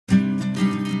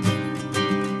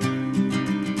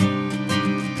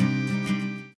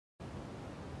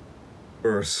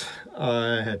Universe.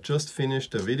 I had just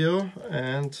finished a video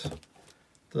and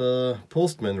the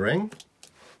postman rang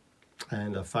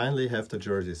and I finally have the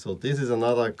jersey. So this is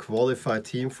another qualified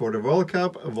team for the World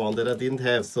Cup, one that I didn't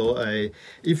have. So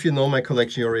if you know my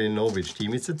collection, you already know which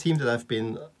team. It's a team that I've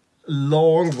been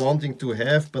long wanting to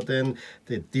have, but then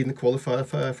they didn't qualify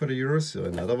for the Euros. So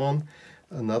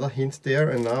another hint there,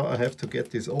 and now I have to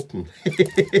get this open.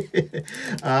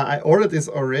 I ordered this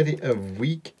already a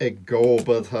week ago,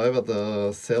 but however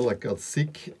the seller got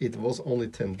sick. It was only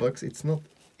 10 bucks. It's not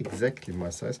exactly my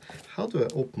size. How do I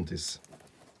open this?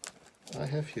 I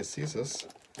have here scissors.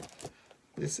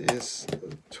 This is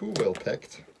too well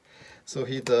packed. So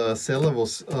the seller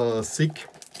was sick,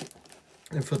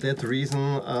 and for that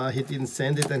reason he didn't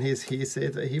send it, and he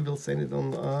said he will send it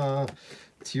on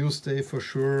Tuesday for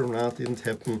sure. No, it didn't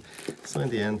happen. So in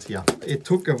the end, yeah, it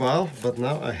took a while, but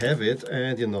now I have it,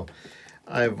 and you know,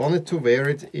 I wanted to wear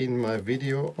it in my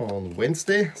video on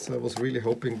Wednesday, so I was really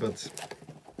hoping, but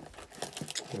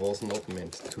it was not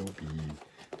meant to be.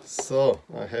 So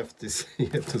I have this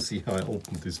here to see how I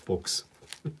open this box.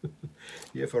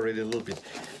 You have already a little bit.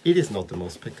 It is not the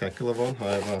most spectacular one,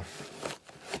 however,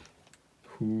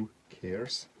 who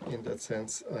cares? In that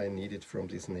sense, I needed from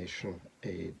this nation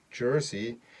a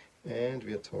jersey, and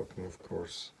we are talking, of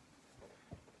course,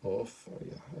 of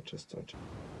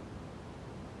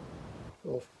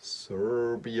of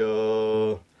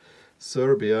Serbia,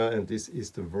 and this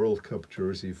is the World Cup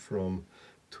jersey from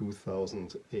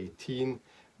 2018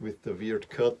 with the weird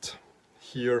cut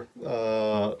here.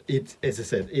 As I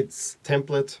said, it's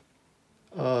template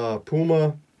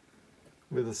Puma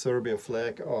with a Serbian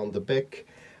flag on the back.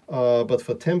 But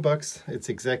for 10 bucks, it's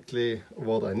exactly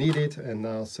what I needed, and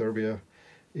now Serbia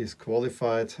is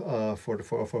qualified for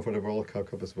the World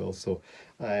Cup as well. So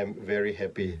I'm very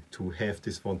happy to have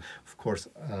this one. Of course,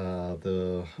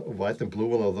 the white and blue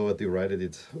one, although I derided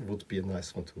it, would be a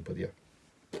nice one too. But yeah,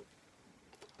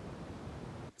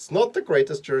 it's not the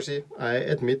greatest jersey, I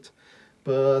admit,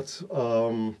 but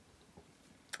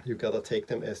you gotta take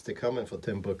them as they come, and for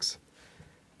 10 bucks.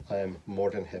 I am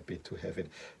more than happy to have it.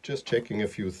 Just checking a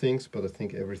few things, but I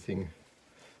think everything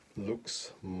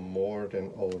looks more than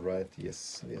all right.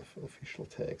 Yes, we have official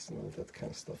tags and all that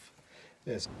kind of stuff.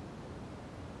 Yes,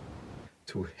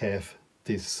 to have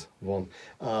this one.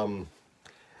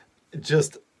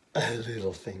 Just a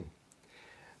little thing.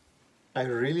 I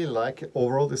really like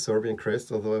overall the Serbian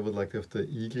crest, although I would like to have the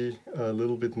eagle a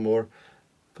little bit more.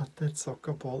 But that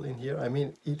soccer ball in here, I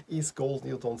mean, it is gold,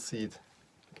 you don't see it.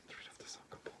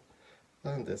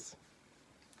 And this,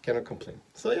 cannot complain.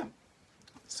 So yeah,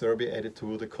 Serbia added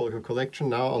to the collection.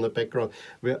 Now on the background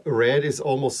where red is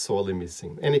almost sorely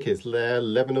missing. In any case,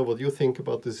 let me know what you think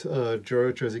about this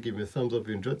jersey. Give me a thumbs up if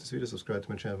you enjoyed this video. Subscribe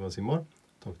to my channel if you want to see more.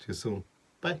 Talk to you soon.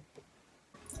 Bye.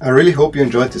 I really hope you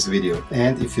enjoyed this video,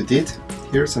 and if you did,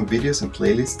 here are some videos and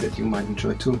playlists that you might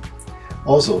enjoy too.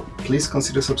 Also, please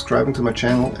consider subscribing to my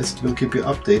channel, as it will keep you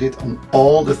updated on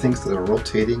all the things that are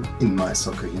rotating in my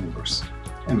soccer universe.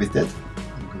 And with that,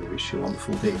 I'm going to wish you a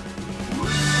wonderful day.